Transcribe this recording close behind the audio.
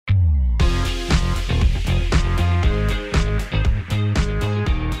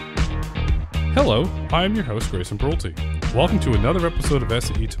Hello, I am your host, Grayson Brulte. Welcome to another episode of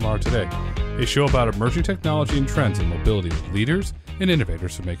SAE Tomorrow Today, a show about emerging technology and trends in mobility with leaders and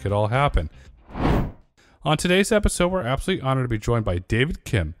innovators to make it all happen. On today's episode, we're absolutely honored to be joined by David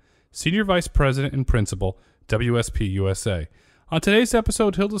Kim, Senior Vice President and Principal, WSP USA. On today's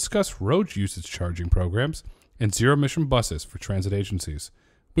episode, he'll discuss road usage charging programs and zero-emission buses for transit agencies.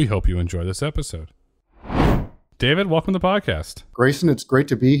 We hope you enjoy this episode. David, welcome to the podcast. Grayson, it's great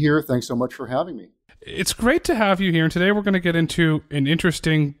to be here. Thanks so much for having me. It's great to have you here. And today we're going to get into an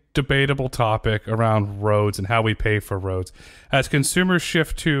interesting, debatable topic around roads and how we pay for roads. As consumers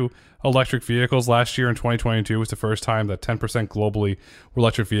shift to electric vehicles, last year in 2022 was the first time that 10% globally were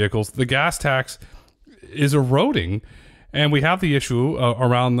electric vehicles. The gas tax is eroding, and we have the issue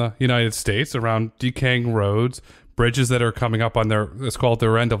around the United States, around decaying roads, bridges that are coming up on let's call it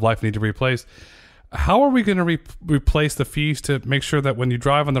their end of life, need to be replaced. How are we going to replace the fees to make sure that when you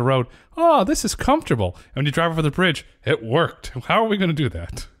drive on the road, this is comfortable, and when you drive over the bridge, it worked? How are we going to do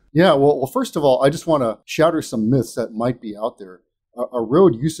that? Yeah, well, first of all, I just want to shatter some myths that might be out there. A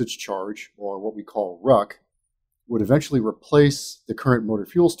road usage charge, or what we call RUC, would eventually replace the current motor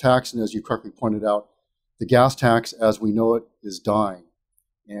fuels tax, and as you correctly pointed out, the gas tax as we know it is dying.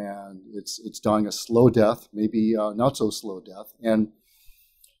 And it's dying a slow death, maybe not so slow death. And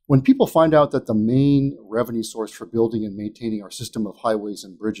when people find out that the main revenue source for building and maintaining our system of highways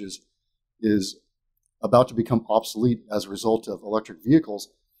and bridges is about to become obsolete as a result of electric vehicles,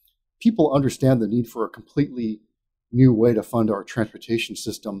 people understand the need for a completely new way to fund our transportation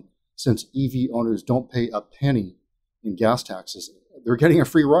system, since EV owners don't pay a penny in gas taxes. They're getting a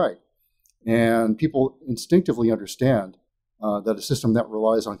free ride. And people instinctively understand that a system that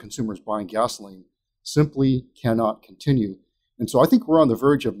relies on consumers buying gasoline simply cannot continue. And so I think we're on the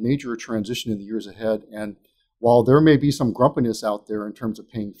verge of major transition in the years ahead. And while there may be some grumpiness out there in terms of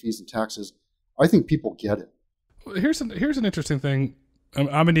paying fees and taxes, I think people get it. Here's an interesting thing.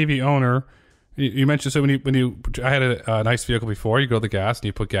 I'm an EV owner. You mentioned, so I had a nice vehicle before. You go to the gas and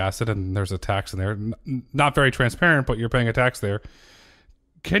you put gas in, and there's a tax in there. Not very transparent, but you're paying a tax there.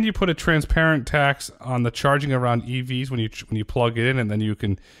 Can you put a transparent tax on the charging around EVs when you plug it in, and then you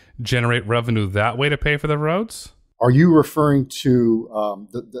can generate revenue that way to pay for the roads? Are you referring to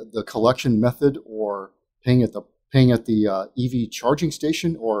the collection method, or paying at the EV charging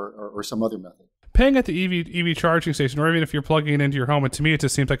station, or some other method? Paying at the EV charging station, or even if you're plugging it into your home, and to me it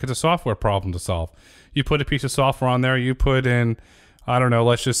just seems like it's a software problem to solve. You put a piece of software on there, you put in, I don't know,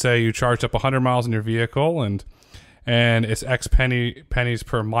 let's just say you charged up 100 miles in your vehicle, and it's X pennies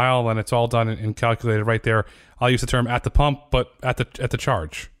per mile, and it's all done and calculated right there. I'll use the term at the pump, but at the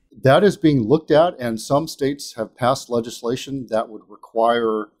charge. That is being looked at, and some states have passed legislation that would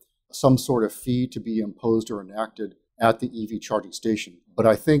require some sort of fee to be imposed or enacted at the EV charging station. But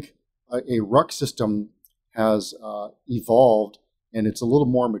I think a RUC system has evolved, and it's a little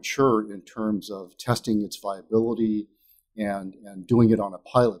more mature in terms of testing its viability and doing it on a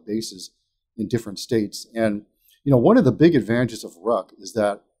pilot basis in different states. And one of the big advantages of RUC is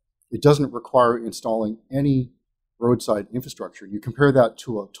that it doesn't require installing any roadside infrastructure. You compare that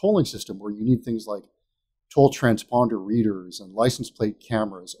to a tolling system where you need things like toll transponder readers and license plate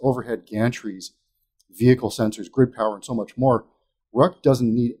cameras, overhead gantries, vehicle sensors, grid power, and so much more. RUC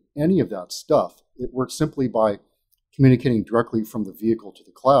doesn't need any of that stuff. It works simply by communicating directly from the vehicle to the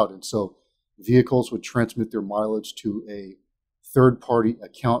cloud. And so vehicles would transmit their mileage to a third-party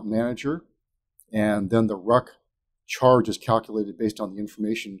account manager, and then the RUC charge is calculated based on the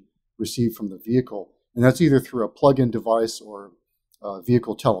information received from the vehicle. And that's either through a plug-in device or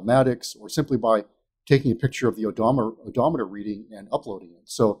vehicle telematics, or simply by taking a picture of the odometer reading and uploading it.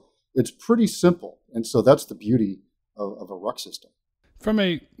 So it's pretty simple. And so that's the beauty of a RUC system. From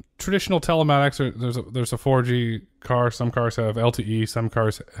a traditional telematics, there's a 4G car. Some cars have LTE. Some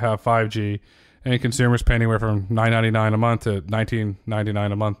cars have 5G. And consumers pay anywhere from $9.99 a month to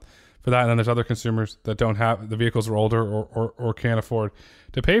 $19.99 a month for that. And then there's other consumers that don't have, the vehicles are older or can't afford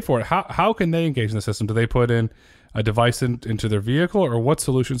to pay for it. How can they engage in the system? Do they put in a device into their vehicle, or what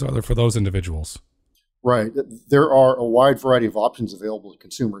solutions are there for those individuals? Right. There are a wide variety of options available to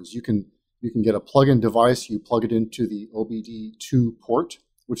consumers. You can get a plug-in device. You plug it into the OBD2 port,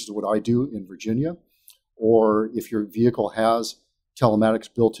 which is what I do in Virginia. Or if your vehicle has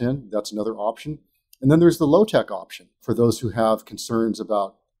telematics built in, that's another option. And then there's the low-tech option. For those who have concerns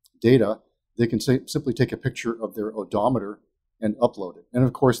about data, they can simply take a picture of their odometer and upload it. And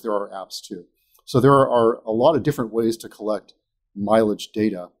of course, there are apps too. So there are a lot of different ways to collect mileage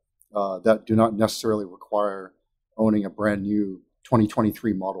data that do not necessarily require owning a brand new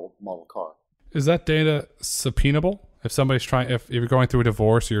 2023 model car. Is that data subpoenable? If somebody's trying, if you're going through a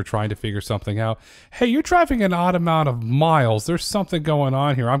divorce or you're trying to figure something out, hey, you're driving an odd amount of miles. There's something going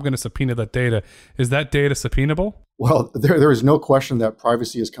on here. I'm going to subpoena that data. Is that data subpoenable? Well, there is no question that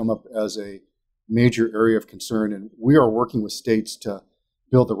privacy has come up as a major area of concern, and we are working with states to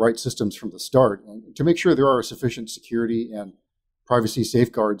build the right systems from the start and to make sure there are sufficient security and privacy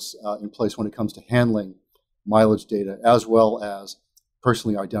safeguards in place when it comes to handling mileage data as well as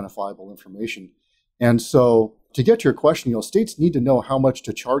personally identifiable information. And so to get to your question, states need to know how much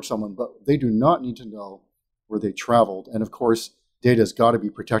to charge someone, but they do not need to know where they traveled. And of course, data has got to be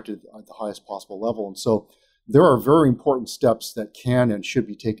protected at the highest possible level. And so there are very important steps that can and should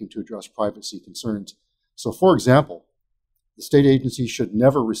be taken to address privacy concerns. So for example, the state agency should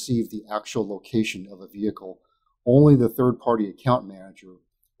never receive the actual location of a vehicle. Only the third-party account manager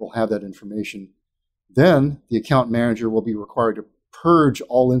will have that information. Then the account manager will be required to purge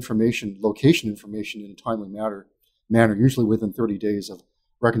all information, location information, in a timely manner, usually within 30 days of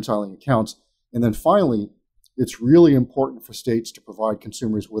reconciling accounts. And then finally, it's really important for states to provide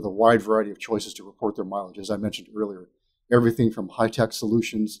consumers with a wide variety of choices to report their mileage, as I mentioned earlier. Everything from high-tech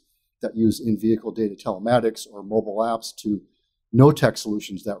solutions that use in-vehicle data telematics or mobile apps to no-tech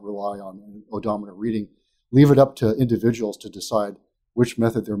solutions that rely on odometer reading. Leave it up to individuals to decide which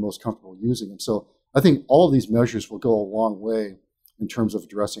method they're most comfortable using. And so I think all of these measures will go a long way in terms of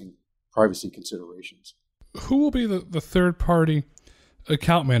addressing privacy considerations. Who will be the third-party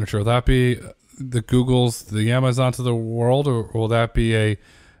account manager? Will that be the Googles, the Amazons of the world, or will that be a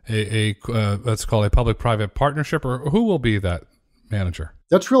let's call it a public-private partnership, or who will be that manager?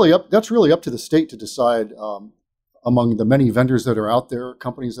 That's really up to the state to decide. Among the many vendors that are out there,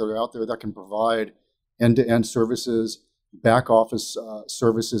 companies that are out there that can provide end-to-end services, back office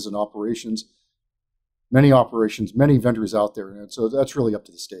services and operations, many vendors out there. And so that's really up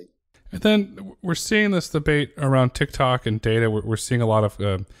to the state. And then we're seeing this debate around TikTok and data. We're seeing a lot of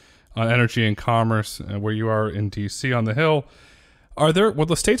on energy and commerce, where you are in D.C. on the Hill. Will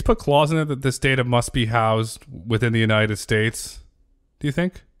the states put clause in it that this data must be housed within the United States, do you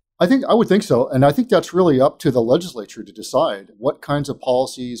think? I would think so. And I think that's really up to the legislature to decide what kinds of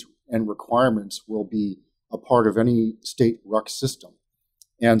policies and requirements will be a part of any state RUC system.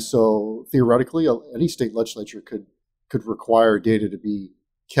 And so theoretically, any state legislature could require data to be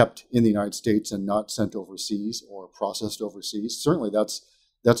kept in the United States and not sent overseas or processed overseas. Certainly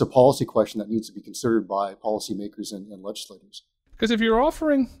that's a policy question that needs to be considered by policymakers and legislators. Because if you're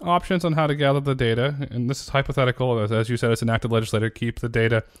offering options on how to gather the data, and this is hypothetical, as you said, as an active legislator, keep the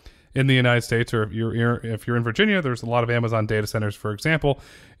data in the United States, or if you're in Virginia, there's a lot of Amazon data centers, for example,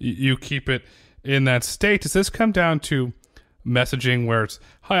 you keep it in that state. Does this come down to messaging where it's,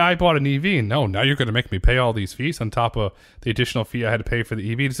 hi, I bought an EV. No, now you're going to make me pay all these fees on top of the additional fee I had to pay for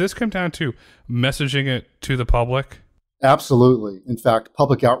the EV. Does this come down to messaging it to the public? Absolutely. In fact,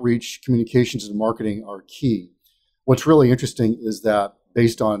 public outreach, communications, and marketing are key. What's really interesting is that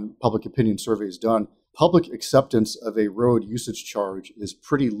based on public opinion surveys done, public acceptance of a road usage charge is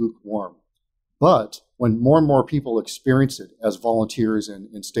pretty lukewarm. But when more and more people experience it as volunteers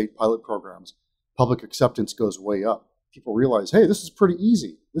in state pilot programs, public acceptance goes way up. People realize, hey, this is pretty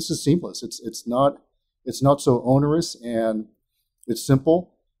easy. This is seamless. It's not so onerous, and it's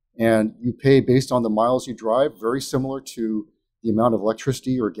simple. And you pay based on the miles you drive, very similar to the amount of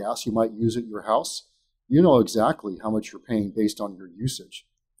electricity or gas you might use at your house. You know exactly how much you're paying based on your usage.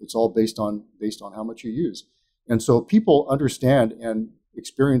 It's all based on how much you use. And so people understand and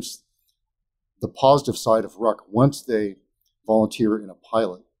experience the positive side of RUC once they volunteer in a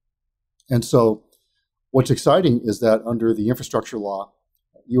pilot. And so what's exciting is that under the infrastructure law,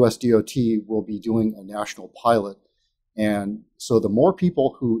 US DOT will be doing a national pilot. And so the more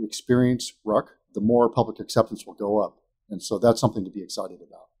people who experience RUC, the more public acceptance will go up. And so that's something to be excited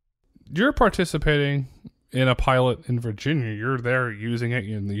about. You're participating in a pilot in Virginia. You're there using it.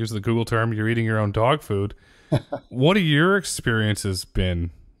 You use the Google term, you're eating your own dog food. What have your experiences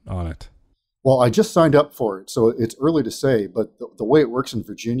been on it? Well, I just signed up for it, so it's early to say, but the way it works in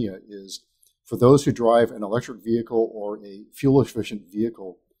Virginia is for those who drive an electric vehicle or a fuel-efficient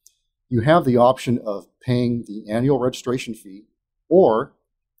vehicle, you have the option of paying the annual registration fee, or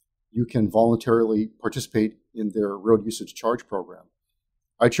you can voluntarily participate in their road usage charge program.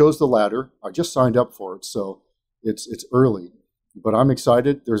 I chose the latter. I just signed up for it, so it's early, but I'm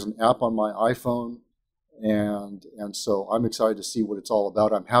excited. There's an app on my iPhone, and so I'm excited to see what it's all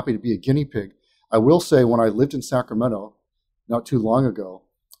about. I'm happy to be a guinea pig. I will say, when I lived in Sacramento not too long ago,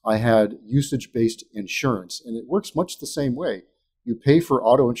 I had usage-based insurance, and it works much the same way. You pay for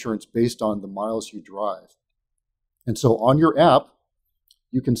auto insurance based on the miles you drive. And so on your app,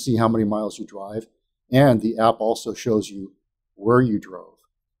 you can see how many miles you drive, And the app also shows you where you drove.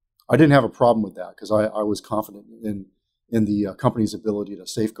 I didn't have a problem with that because I was confident in the company's ability to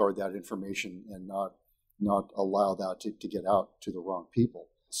safeguard that information and not allow that to get out to the wrong people.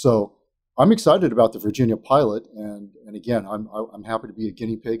 So I'm excited about the Virginia pilot, and again, I'm happy to be a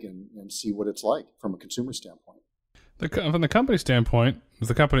guinea pig and see what it's like from a consumer standpoint. From the company standpoint, if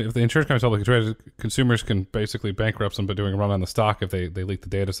the insurance company is publicly traded, consumers can basically bankrupt them by doing a run on the stock if they leak the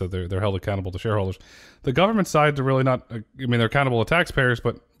data, so they're held accountable to shareholders. The government side, they're really not. I mean, they're accountable to taxpayers,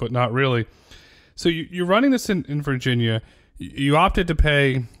 but not really. So you're running this in Virginia. You opted to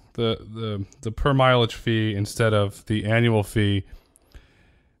pay the per mileage fee instead of the annual fee.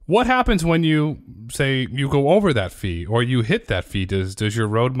 What happens when you say you go over that fee or you hit that fee? Does your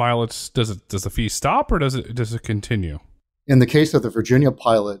road mileage, does the fee stop, or does it continue? In the case of the Virginia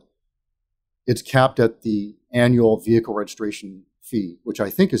pilot, it's capped at the annual vehicle registration fee, which I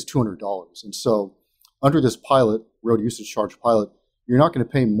think is $200. And so under this pilot, road usage charge pilot, you're not going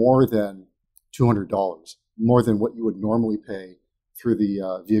to pay more than $200, more than what you would normally pay through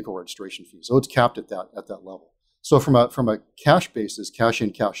the vehicle registration fee. So it's capped at that level. So from a cash basis, cash in,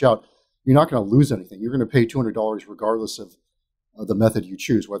 cash out, you're not going to lose anything. You're going to pay $200 regardless of the method you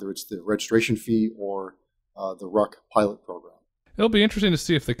choose, whether it's the registration fee or the RUC pilot program. It'll be interesting to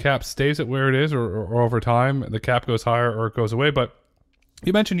see if the cap stays at where it is or over time the cap goes higher or it goes away. But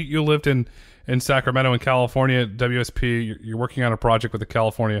you mentioned you lived in Sacramento in California, WSP. You're working on a project with the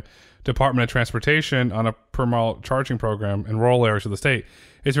California Department of Transportation on a per mile charging program in rural areas of the state.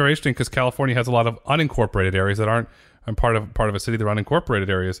 It's very interesting because California has a lot of unincorporated areas that aren't part of a city. They're unincorporated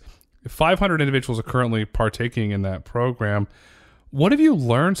areas. 500 individuals are currently partaking in that program. What have you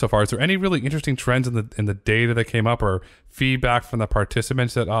learned so far? Is there any really interesting trends in the data that came up or feedback from the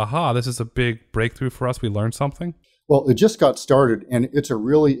participants that, aha, this is a big breakthrough for us? We learned something? Well, it just got started, and it's a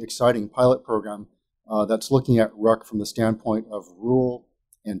really exciting pilot program that's looking at RUC from the standpoint of rural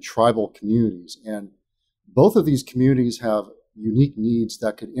and tribal communities. And both of these communities have unique needs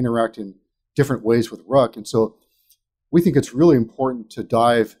that could interact in different ways with RUC. And so we think it's really important to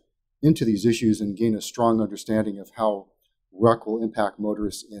dive into these issues and gain a strong understanding of how RUC will impact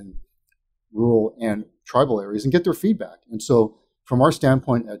motorists in rural and tribal areas and get their feedback. And so from our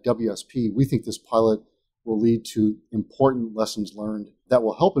standpoint at WSP, we think this pilot will lead to important lessons learned that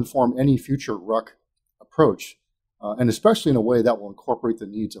will help inform any future RUC approach, and especially in a way that will incorporate the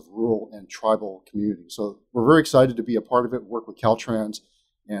needs of rural and tribal communities. So we're very excited to be a part of it, work with Caltrans,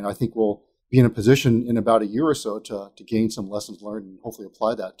 and I think we'll be in a position in about a year or so to gain some lessons learned and hopefully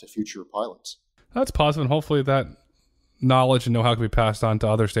apply that to future pilots. That's positive, and hopefully that knowledge and know-how can be passed on to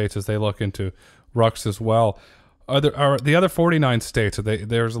other states as they look into RUCs as well. Are the other 49 states,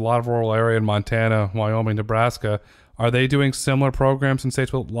 there's a lot of rural area in Montana, Wyoming, Nebraska. Are they doing similar programs in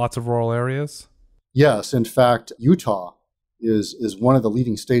states with lots of rural areas? Yes. In fact, Utah is one of the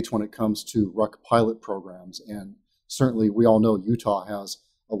leading states when it comes to RUC pilot programs. And certainly we all know Utah has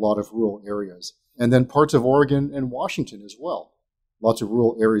a lot of rural areas. And then parts of Oregon and Washington as well. Lots of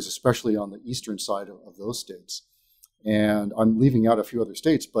rural areas, especially on the eastern side of those states. And I'm leaving out a few other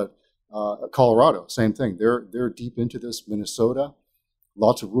states, but Colorado, same thing. They're deep into this. Minnesota,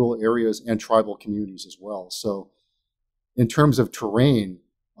 lots of rural areas and tribal communities as well. So in terms of terrain,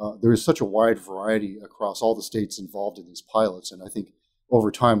 there is such a wide variety across all the states involved in these pilots. And I think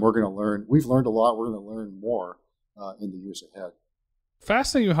over time, we're going to learn. We've learned a lot. We're going to learn more in the years ahead.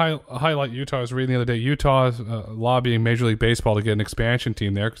 Fascinating you highlight Utah. I was reading the other day, Utah is lobbying Major League Baseball to get an expansion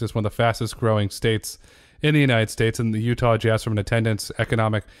team there because it's one of the fastest growing states in the United States, and the Utah Jazz, from an attendance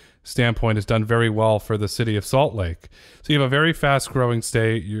economic standpoint, has done very well for the city of Salt Lake. So you have a very fast-growing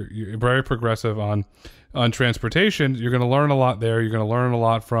state. You're very progressive on transportation. You're going to learn a lot there. You're going to learn a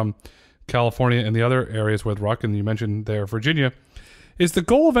lot from California and the other areas with RUC, and you mentioned there Virginia. Is the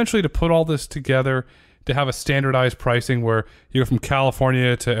goal eventually to put all this together to have a standardized pricing where you go from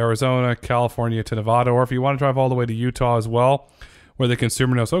California to Arizona, California to Nevada, or if you want to drive all the way to Utah as well, where the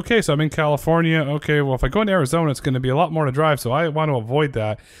consumer knows, okay, so I'm in California. Okay, well, if I go into Arizona, it's going to be a lot more to drive, so I want to avoid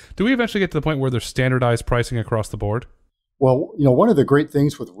that. Do we eventually get to the point where there's standardized pricing across the board? Well, one of the great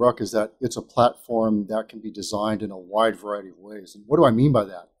things with RUC is that it's a platform that can be designed in a wide variety of ways. And what do I mean by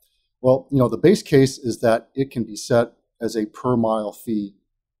that? Well, the base case is that it can be set as a per mile fee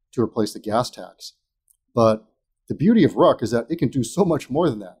to replace the gas tax. But the beauty of RUC is that it can do so much more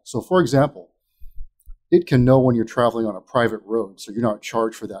than that. So, for example, it can know when you're traveling on a private road, so you're not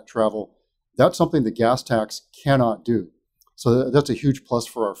charged for that travel. That's something the gas tax cannot do. So that's a huge plus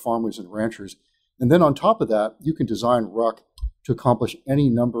for our farmers and ranchers. And then on top of that, you can design RUC to accomplish any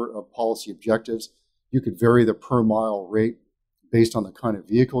number of policy objectives. You could vary the per mile rate based on the kind of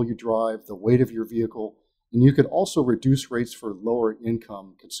vehicle you drive, the weight of your vehicle, and you could also reduce rates for lower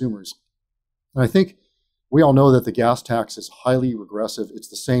income consumers. And I think we all know that the gas tax is highly regressive. It's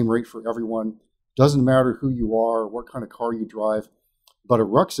the same rate for everyone. Doesn't matter who you are, what kind of car you drive, but a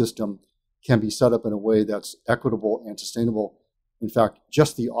RUC system can be set up in a way that's equitable and sustainable. In fact,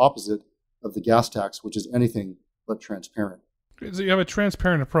 just the opposite of the gas tax, which is anything but transparent. So you have a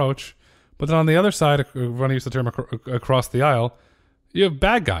transparent approach, but then on the other side, if I want to use the term across the aisle, you have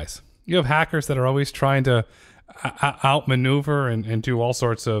bad guys. You have hackers that are always trying to outmaneuver and do all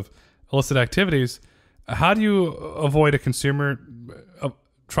sorts of illicit activities. How do you avoid a consumer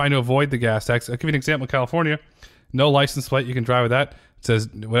trying to avoid the gas tax? I'll give you an example in California. No license plate, you can drive with that. It says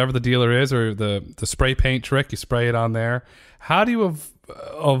whatever the dealer is, or the spray paint trick, you spray it on there. How do you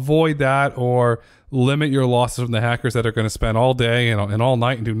avoid that or limit your losses from the hackers that are going to spend all day and all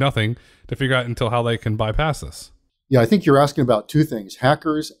night and do nothing to figure out until how they can bypass this? Yeah, I think you're asking about two things,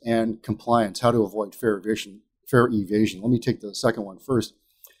 hackers and compliance, how to avoid fare evasion. Let me take the second one first.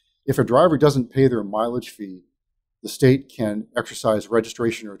 If a driver doesn't pay their mileage fee, the state can exercise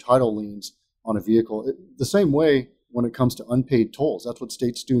registration or title liens on a vehicle the same way when it comes to unpaid tolls. That's what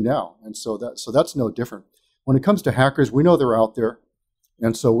states do now. And so that's no different. When it comes to hackers, we know they're out there.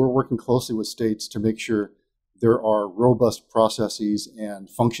 And so we're working closely with states to make sure there are robust processes and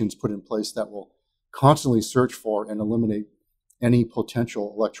functions put in place that will constantly search for and eliminate any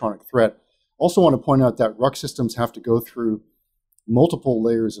potential electronic threat. Also want to point out that RUC systems have to go through multiple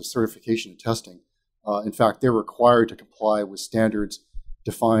layers of certification and testing. In fact, they're required to comply with standards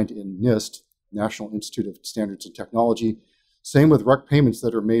defined in NIST, National Institute of Standards and Technology. Same with RUC payments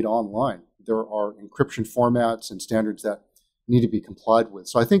that are made online. There are encryption formats and standards that need to be complied with.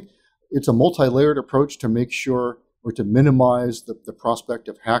 So I think it's a multi-layered approach to make sure or to minimize the prospect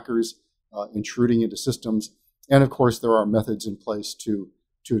of hackers intruding into systems. And of course, there are methods in place to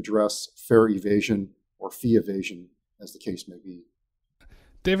address fare evasion or fee evasion, as the case may be.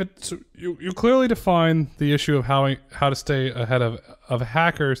 David, so you clearly define the issue of how to stay ahead of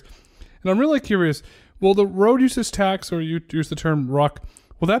hackers. And I'm really curious, will the road usage tax, or you use the term RUC,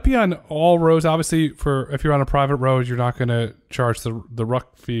 will that be on all roads? Obviously, if you're on a private road, you're not going to charge the RUC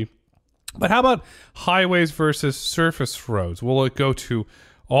fee. But how about highways versus surface roads? Will it go to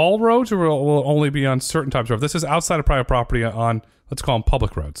all roads, or will it only be on certain types of roads? This is outside of private property on, let's call them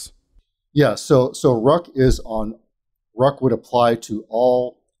public roads. Yeah, so RUC would apply to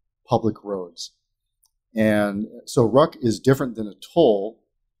all public roads. And so RUC is different than a toll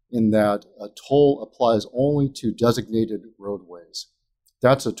in that a toll applies only to designated roadways.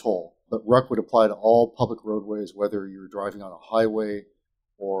 That's a toll. But RUC would apply to all public roadways, whether you're driving on a highway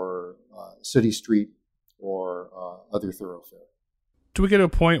or city street or other thoroughfare. Do we get to a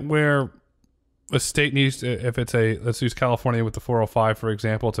point where a state needs to, if it's let's use California with the 405, for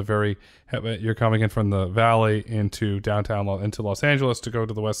example, you're coming in from the valley into downtown, into Los Angeles to go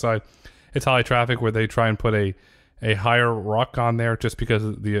to the west side. It's high traffic where they try and put a higher RUC on there just because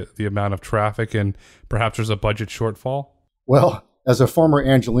of the amount of traffic, and perhaps there's a budget shortfall? Well, as a former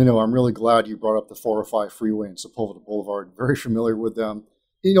Angelino, I'm really glad you brought up the 405 freeway and Sepulveda Boulevard. Very familiar with them.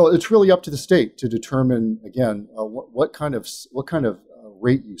 It's really up to the state to determine, again, what kind of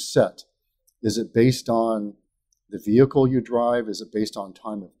rate you set. Is it based on the vehicle you drive? Is it based on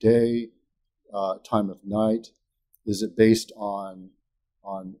time of day, time of night? Is it based on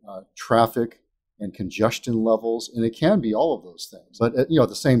traffic and congestion levels? And it can be all of those things. But at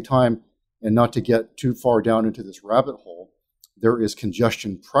the same time, and not to get too far down into this rabbit hole, there is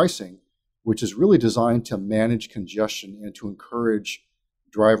congestion pricing, which is really designed to manage congestion and to encourage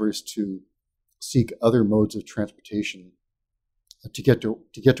drivers to seek other modes of transportation to get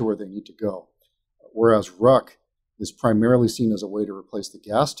to where they need to go. Whereas RUC is primarily seen as a way to replace the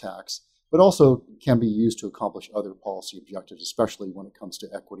gas tax, but also can be used to accomplish other policy objectives, especially when it comes to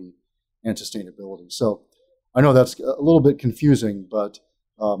equity and sustainability. So I know that's a little bit confusing, but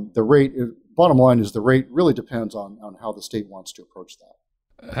the rate, bottom line is the rate really depends on how the state wants to approach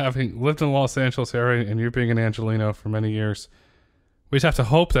that. Having lived in the Los Angeles area and you being an Angelino for many years, we just have to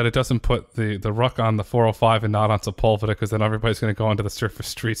hope that it doesn't put the RUC on the 405 and not on Sepulveda, because then everybody's going to go onto the surface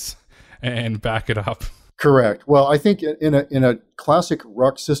streets and back it up. Correct. Well, I think in a classic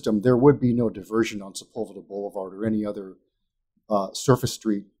RUC system, there would be no diversion on Sepulveda Boulevard or any other surface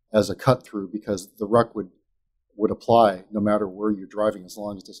street as a cut through, because the RUC would apply no matter where you're driving, as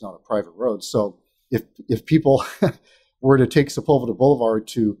long as it's not a private road. So if people were to take Sepulveda Boulevard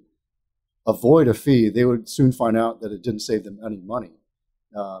to avoid a fee, they would soon find out that it didn't save them any money.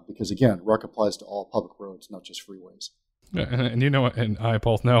 Because again, RUC applies to all public roads, not just freeways. Yeah, and you know, and I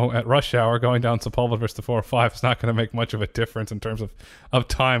both know at rush hour going down Sepulveda versus the 405 is not going to make much of a difference in terms of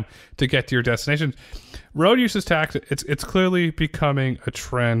time to get to your destination. Road usage tax, it's clearly becoming a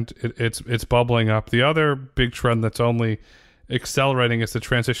trend. It's bubbling up. The other big trend that's only accelerating is the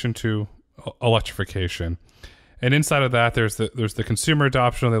transition to electrification. And inside of that, there's the consumer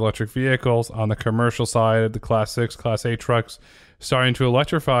adoption of the electric vehicles. On the commercial side, the Class 6, Class 8 trucks starting to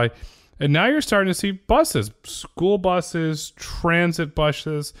electrify. And now you're starting to see buses, school buses, transit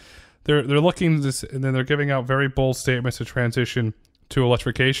buses. They're looking at this, and then they're giving out very bold statements to transition to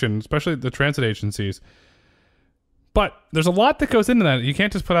electrification, especially the transit agencies. But there's a lot that goes into that. You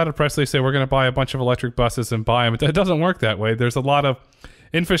can't just put out a press release, say we're going to buy a bunch of electric buses and buy them. It doesn't work that way. There's a lot of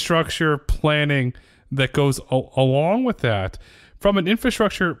infrastructure planning that goes along with that. From an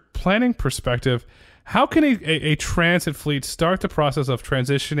infrastructure planning perspective, how can a transit fleet start the process of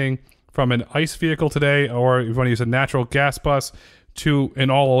transitioning from an ICE vehicle today, or if you want to use a natural gas bus, to an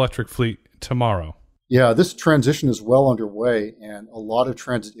all-electric fleet tomorrow? Yeah, this transition is well underway, and a lot of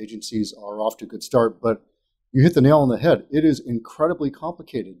transit agencies are off to a good start. But you hit the nail on the head. It is incredibly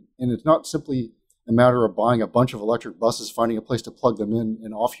complicated, and it's not simply a matter of buying a bunch of electric buses, finding a place to plug them in,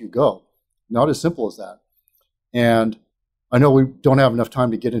 and off you go. Not as simple as that. And I know we don't have enough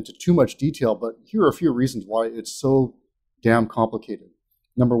time to get into too much detail, but here are a few reasons why it's so damn complicated.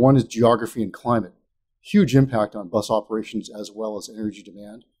 Number one is geography and climate. Huge impact on bus operations as well as energy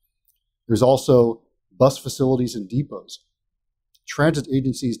demand. There's also bus facilities and depots. Transit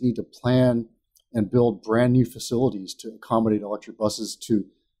agencies need to plan and build brand new facilities to accommodate electric buses, to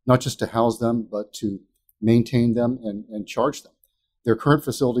not just to house them, but to maintain them and charge them. Their current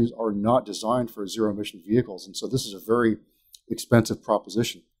facilities are not designed for zero-emission vehicles, and so this is a very expensive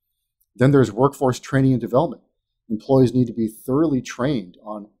proposition. Then there's workforce training and development. Employees need to be thoroughly trained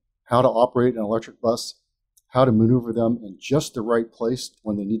on how to operate an electric bus, how to maneuver them in just the right place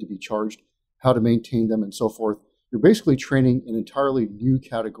when they need to be charged, how to maintain them, and so forth. You're basically training an entirely new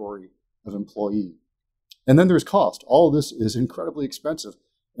category of employee. And then there's cost. All of this is incredibly expensive,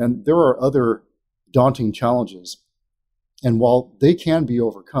 and there are other daunting challenges. And while they can be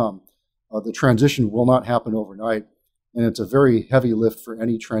overcome, the transition will not happen overnight, and it's a very heavy lift for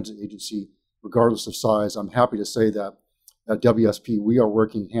any transit agency, regardless of size. I'm happy to say that at WSP, we are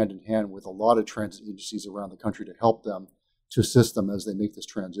working hand in hand with a lot of transit agencies around the country to help them, to assist them as they make this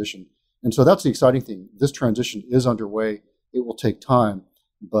transition. And so that's the exciting thing. This transition is underway. It will take time,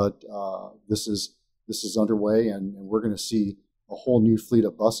 but this is underway, and we're going to see a whole new fleet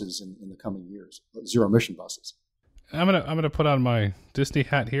of buses in the coming years, zero-emission buses. I'm gonna put on my Disney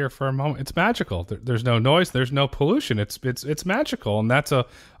hat here for a moment. It's magical. There's no noise. There's no pollution. It's magical, and that's a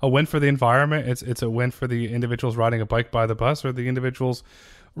win for the environment. It's a win for the individuals riding a bike by the bus, or the individuals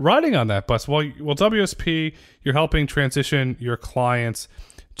riding on that bus. Well, WSP, you're helping transition your clients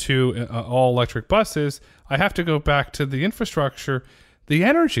to all electric buses. I have to go back to the infrastructure, the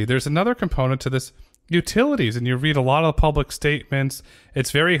energy. There's another component to this. Utilities, and you read a lot of public statements.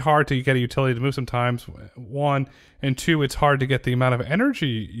 It's very hard to get a utility to move sometimes, one, and two, it's hard to get the amount of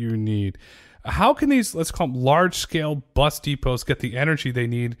energy you need. How can these, let's call them large-scale bus depots, get the energy they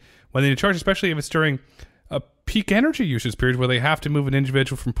need when they need to charge, especially if it's during a peak energy usage period where they have to move an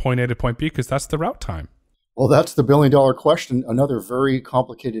individual from point A to point B because that's the route time? Well, that's the billion-dollar question, another very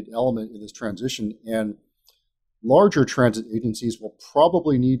complicated element in this transition. And larger transit agencies will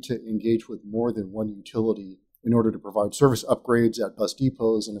probably need to engage with more than one utility in order to provide service upgrades at bus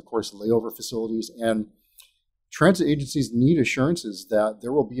depots and, of course, layover facilities. And transit agencies need assurances that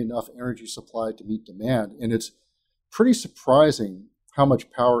there will be enough energy supply to meet demand. And it's pretty surprising how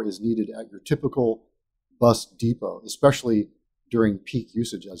much power is needed at your typical bus depot, especially during peak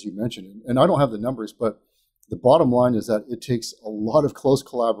usage, as you mentioned. And I don't have the numbers, but the bottom line is that it takes a lot of close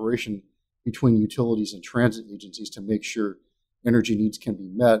collaboration between utilities and transit agencies to make sure energy needs can be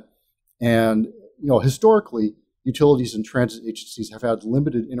met. And, historically, utilities and transit agencies have had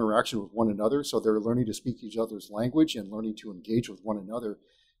limited interaction with one another, so they're learning to speak each other's language and learning to engage with one another.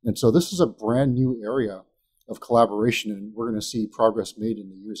 And so this is a brand new area of collaboration, and we're going to see progress made in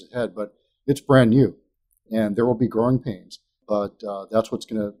the years ahead, but it's brand new, and there will be growing pains, but that's what's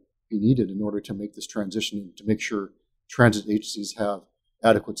going to be needed in order to make this transition and to make sure transit agencies have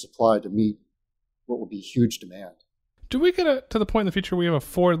adequate supply to meet what will be huge demand. Do we get to the point in the future where we have a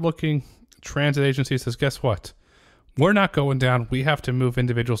forward-looking transit agency that says, guess what? We're not going down. We have to move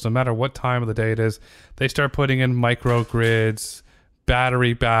individuals no matter what time of the day it is. They start putting in microgrids,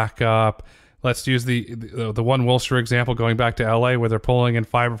 battery backup. Let's use the one Wilshire example going back to LA, where they're pulling in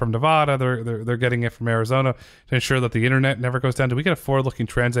fiber from Nevada, they're getting it from Arizona to ensure that the internet never goes down. Do we get a forward-looking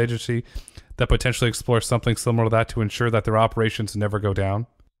transit agency that potentially explores something similar to that to ensure that their operations never go down?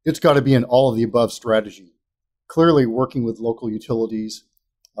 It's got to be an all of the above strategy. Clearly working with local utilities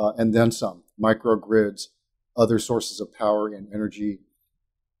and then some, microgrids, other sources of power and energy.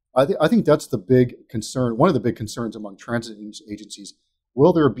 I think that's the big concern, one of the big concerns among transit agencies.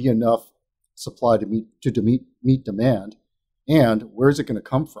 Will there be enough supply to meet demand, and where is it going to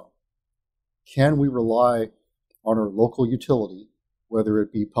come from? Can we rely on our local utility, whether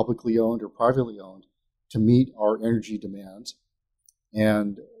it be publicly owned or privately owned, to meet our energy demands?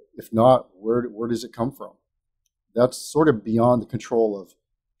 And if not, where does it come from? That's sort of beyond the control of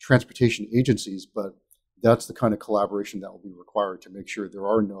transportation agencies, but that's the kind of collaboration that will be required to make sure there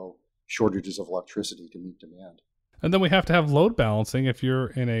are no shortages of electricity to meet demand. And then we have to have load balancing. If you're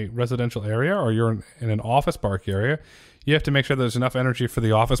in a residential area or you're in an office park area, you have to make sure there's enough energy for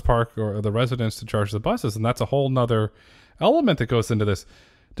the office park or the residents to charge the buses. And that's a whole nother element that goes into this.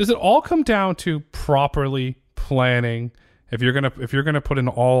 Does it all come down to properly planning? If you're gonna put an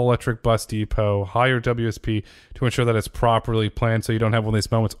all electric bus depot, hire WSP to ensure that it's properly planned, so you don't have one of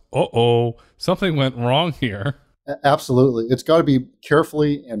these moments, something went wrong here. Absolutely, it's got to be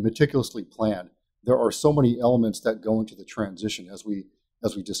carefully and meticulously planned. There are so many elements that go into the transition, as we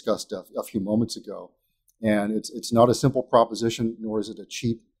discussed a few moments ago, and it's not a simple proposition, nor is it a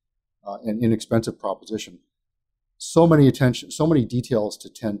cheap and inexpensive proposition. So many details to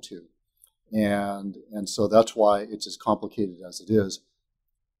tend to. And so that's why it's as complicated as it is.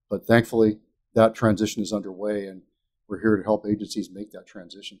 But thankfully, that transition is underway, and we're here to help agencies make that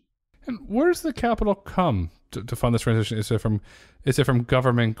transition. And where does the capital come to fund this transition? Is it from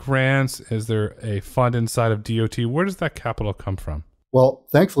government grants? Is there a fund inside of DOT? Where does that capital come from? Well,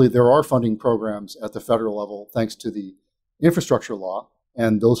 thankfully, there are funding programs at the federal level, thanks to the infrastructure law.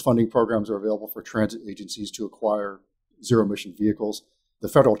 And those funding programs are available for transit agencies to acquire zero-emission vehicles. The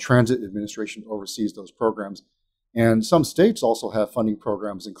Federal Transit Administration oversees those programs. And some states also have funding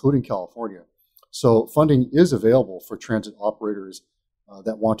programs, including California. So funding is available for transit operators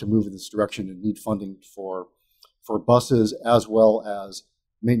that want to move in this direction and need funding for buses as well as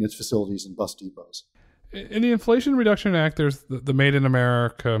maintenance facilities and bus depots. In the Inflation Reduction Act, there's the Made in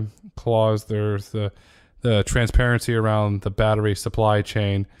America clause. There's the transparency around the battery supply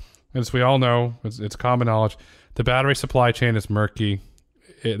chain. As we all know, it's common knowledge, the battery supply chain is murky.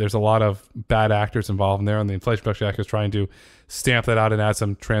 There's a lot of bad actors involved in there, and the Inflation Reduction Act is trying to stamp that out and add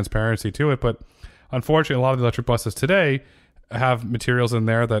some transparency to it. But unfortunately, a lot of the electric buses today have materials in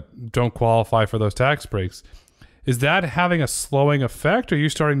there that don't qualify for those tax breaks. Is that having a slowing effect? Or are you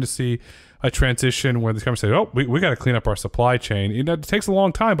starting to see a transition where the companies say, we got to clean up our supply chain? It takes a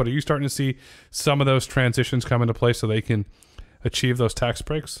long time, but are you starting to see some of those transitions come into place so they can achieve those tax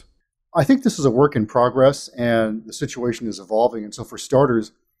breaks? I think this is a work in progress, and the situation is evolving. And so for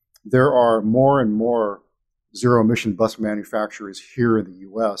starters, there are more and more zero-emission bus manufacturers here in the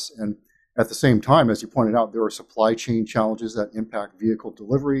U.S. And at the same time, as you pointed out, there are supply chain challenges that impact vehicle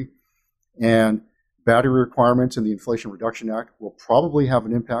delivery, and battery requirements in the Inflation Reduction Act will probably have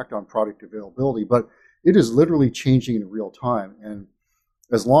an impact on product availability, but it is literally changing in real time. And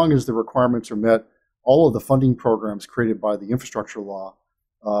as long as the requirements are met, all of the funding programs created by the infrastructure law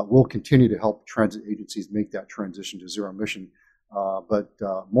will continue to help transit agencies make that transition to zero emission. But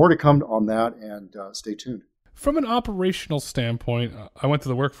more to come on that, and stay tuned. From an operational standpoint, I went to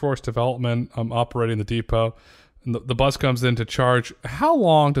the workforce development. I'm operating the depot, and the bus comes in to charge. How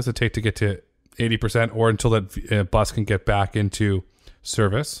long does it take to get to 80% or until that bus can get back into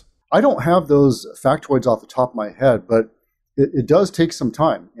service? I don't have those factoids off the top of my head, but it does take some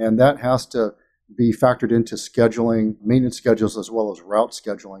time, and that has to be factored into scheduling, maintenance schedules, as well as route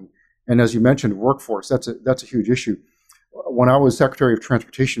scheduling. And as you mentioned, workforce, that's a huge issue. When I was Secretary of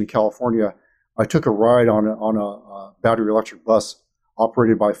Transportation in California, I took a ride on a battery electric bus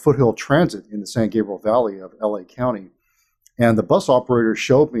operated by Foothill Transit in the San Gabriel Valley of LA County. And the bus operator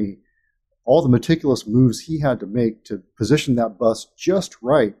showed me all the meticulous moves he had to make to position that bus just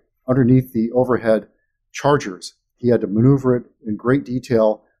right underneath the overhead chargers. He had to maneuver it in great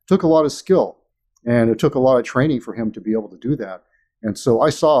detail. It took a lot of skill, and it took a lot of training for him to be able to do that. And so I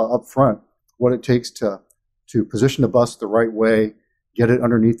saw up front what it takes to position the bus the right way, get it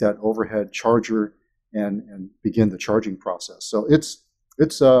underneath that overhead charger, and begin the charging process. So it's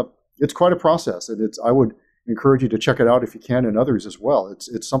quite a process, and I would encourage you to check it out if you can, and others as well.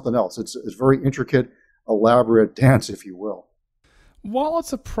 It's something else. It's very intricate, elaborate dance, if you will. While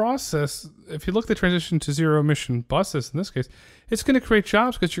it's a process, if you look at the transition to zero emission buses in this case, it's going to create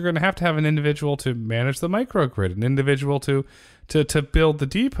jobs because you're going to have an individual to manage the microgrid, an individual to build the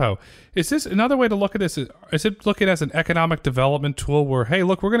depot. Is this another way to look at this? Is it looking as an economic development tool where, hey,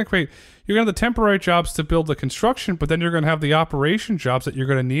 look, you're going to have the temporary jobs to build the construction, but then you're going to have the operation jobs that you're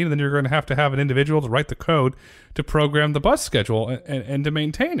going to need, and then you're going to have an individual to write the code to program the bus schedule and to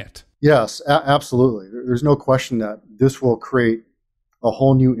maintain it? Yes, absolutely. There's no question that this will create a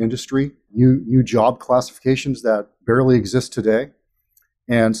whole new industry, new job classifications that barely exist today.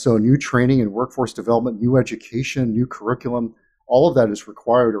 And so new training and workforce development, new education, new curriculum, all of that is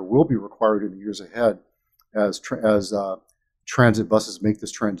required or will be required in the years ahead as transit buses make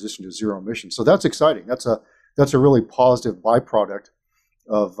this transition to zero emission. So that's exciting. That's a really positive byproduct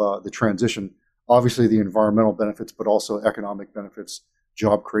of the transition. Obviously the environmental benefits, but also economic benefits,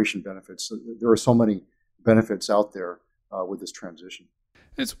 job creation benefits. So there are so many benefits out there with this transition.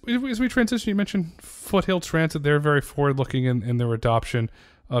 As we transition, you mentioned Foothill Transit. They're very forward-looking in their adoption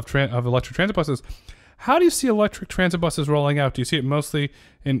of electric transit buses. How do you see electric transit buses rolling out? Do you see it mostly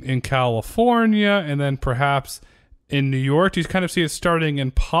in California and then perhaps in New York? Do you kind of see it starting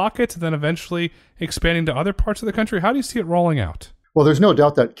in pockets and then eventually expanding to other parts of the country? How do you see it rolling out? Well, there's no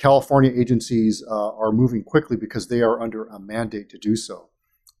doubt that California agencies are moving quickly because they are under a mandate to do so.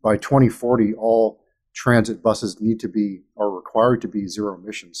 By 2040, all transit buses are required to be zero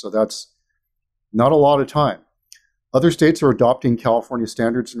emissions. So that's not a lot of time. Other states are adopting California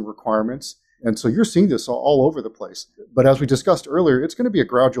standards and requirements. And so you're seeing this all over the place. But as we discussed earlier, it's going to be a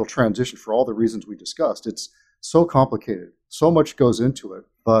gradual transition for all the reasons we discussed. It's so complicated. So much goes into it.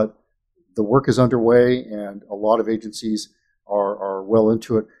 But the work is underway and a lot of agencies are well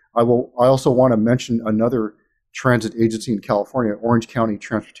into it. I also want to mention another transit agency in California, Orange County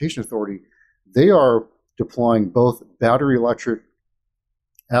Transportation Authority. They are deploying both battery electric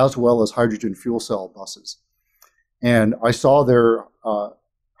as well as hydrogen fuel cell buses. And I saw their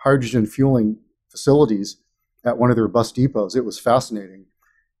hydrogen fueling facilities at one of their bus depots. It was fascinating.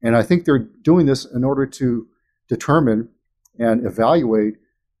 And I think they're doing this in order to determine and evaluate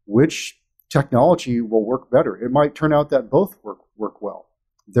which technology will work better. It might turn out that both work well.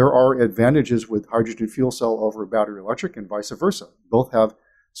 There are advantages with hydrogen fuel cell over battery electric and vice versa. Both have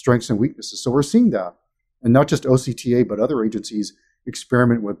strengths and weaknesses. So we're seeing that. And not just OCTA, but other agencies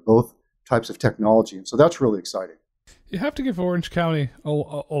experiment with both types of technology. And so that's really exciting. You have to give Orange County a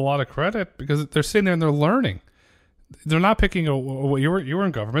lot of credit because they're sitting there and they're learning. They're not picking you were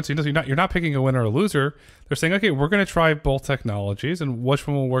in government, so you're not picking a winner or loser. They're saying, okay, we're going to try both technologies and which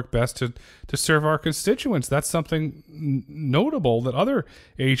one will work best to serve our constituents. That's something notable that other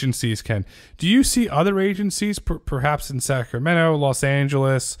agencies can. Do you see other agencies, perhaps in Sacramento, Los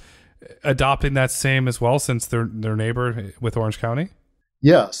Angeles, adopting that same as well, since they're neighbor with Orange County?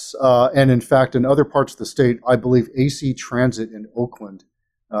 Yes, and in fact, in other parts of the state, I believe AC Transit in Oakland,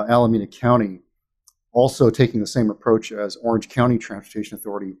 Alameda County, also taking the same approach as Orange County Transportation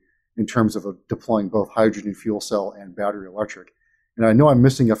Authority in terms of deploying both hydrogen fuel cell and battery electric. And I know I'm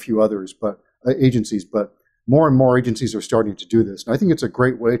missing a few others, but agencies, but more and more agencies are starting to do this. And I think it's a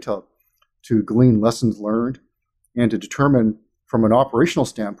great way to glean lessons learned and to determine from an operational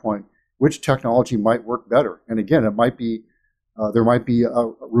standpoint which technology might work better. And again, it might be there might be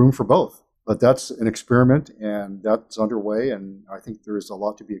a room for both, but that's an experiment and that's underway. And I think there's a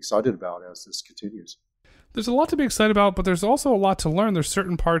lot to be excited about as this continues. There's a lot to be excited about, but there's also a lot to learn. There's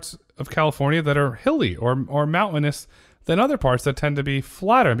certain parts of California that are hilly or mountainous than other parts that tend to be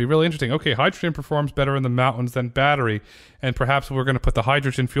flatter and be really interesting. Okay, hydrogen performs better in the mountains than battery, and perhaps we're going to put the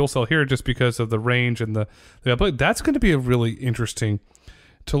hydrogen fuel cell here just because of the range and the ability. That's going to be a really interesting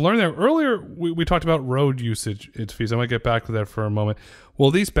to learn there. Earlier, we talked about road usage fees. I want to get back to that for a moment. Will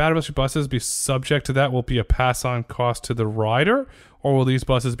these battery electric buses be subject to that? Will it be a pass-on cost to the rider, or will these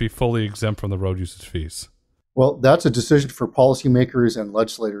buses be fully exempt from the road usage fees? Well, that's a decision for policymakers and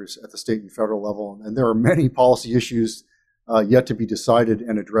legislators at the state and federal level. And there are many policy issues yet to be decided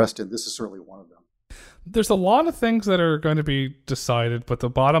and addressed, and this is certainly one of them. There's a lot of things that are going to be decided, but the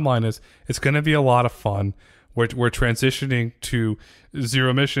bottom line is it's going to be a lot of fun. We're transitioning to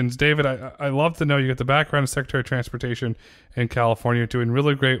zero emissions. David, I love to know you got the background as Secretary of Transportation in California, doing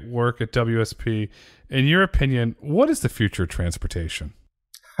really great work at WSP. In your opinion, what is the future of transportation?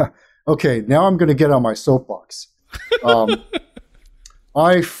 Okay, now I'm going to get on my soapbox.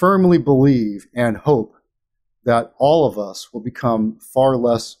 I firmly believe and hope that all of us will become far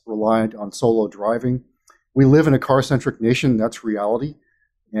less reliant on solo driving. We live in a car-centric nation. That's reality.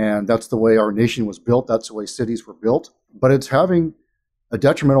 And that's the way our nation was built. That's the way cities were built. But it's having a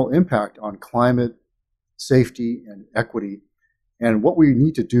detrimental impact on climate, safety, and equity. And what we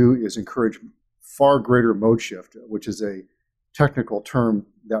need to do is encourage far greater mode shift, which is a technical term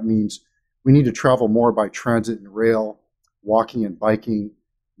that means we need to travel more by transit and rail, walking and biking,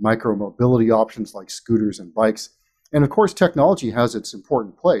 micro-mobility options like scooters and bikes. And of course, technology has its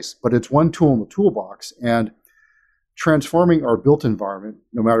important place, but it's one tool in the toolbox. And transforming our built environment,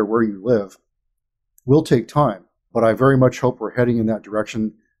 no matter where you live, will take time. But I very much hope we're heading in that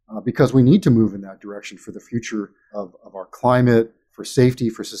direction because we need to move in that direction for the future of our climate, for safety,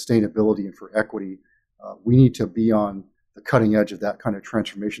 for sustainability, and for equity. We need to be on the cutting edge of that kind of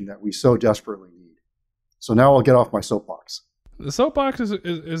transformation that we so desperately need. So now I'll get off my soapbox. The soapbox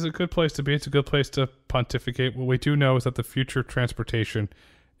is a good place to be. It's a good place to pontificate. What we do know is that the future of transportation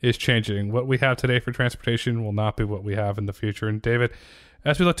is changing. What we have today for transportation will not be what we have in the future. And David,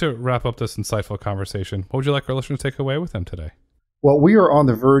 as we look to wrap up this insightful conversation, what would you like our listeners to take away with them today? Well, we are on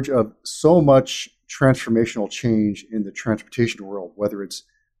the verge of so much transformational change in the transportation world, whether it's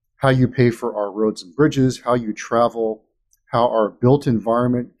how you pay for our roads and bridges, how you travel, how our built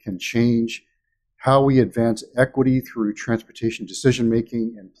environment can change, how we advance equity through transportation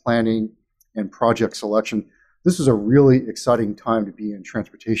decision-making and planning and project selection. This is a really exciting time to be in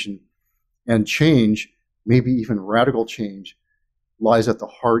transportation, and change, maybe even radical change, lies at the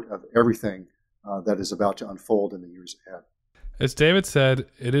heart of everything that is about to unfold in the years ahead. As David said,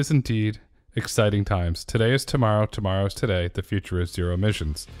 it is indeed exciting times. Today is tomorrow, tomorrow is today, the future is zero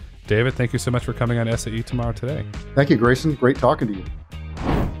emissions. David, thank you so much for coming on SAE Tomorrow Today. Thank you, Grayson. Great talking to you.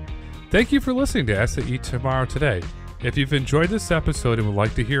 Thank you for listening to SAE Tomorrow Today. If you've enjoyed this episode and would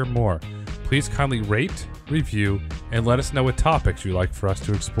like to hear more, please kindly rate, review, and let us know what topics you'd like for us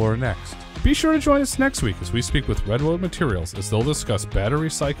to explore next. Be sure to join us next week as we speak with Redwood Materials as they'll discuss battery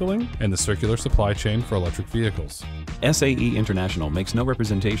recycling and the circular supply chain for electric vehicles. SAE International makes no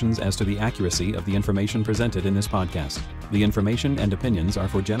representations as to the accuracy of the information presented in this podcast. The information and opinions are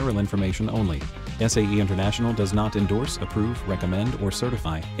for general information only. SAE International does not endorse, approve, recommend, or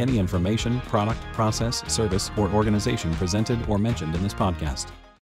certify any information, product, process, service, or organization presented or mentioned in this podcast.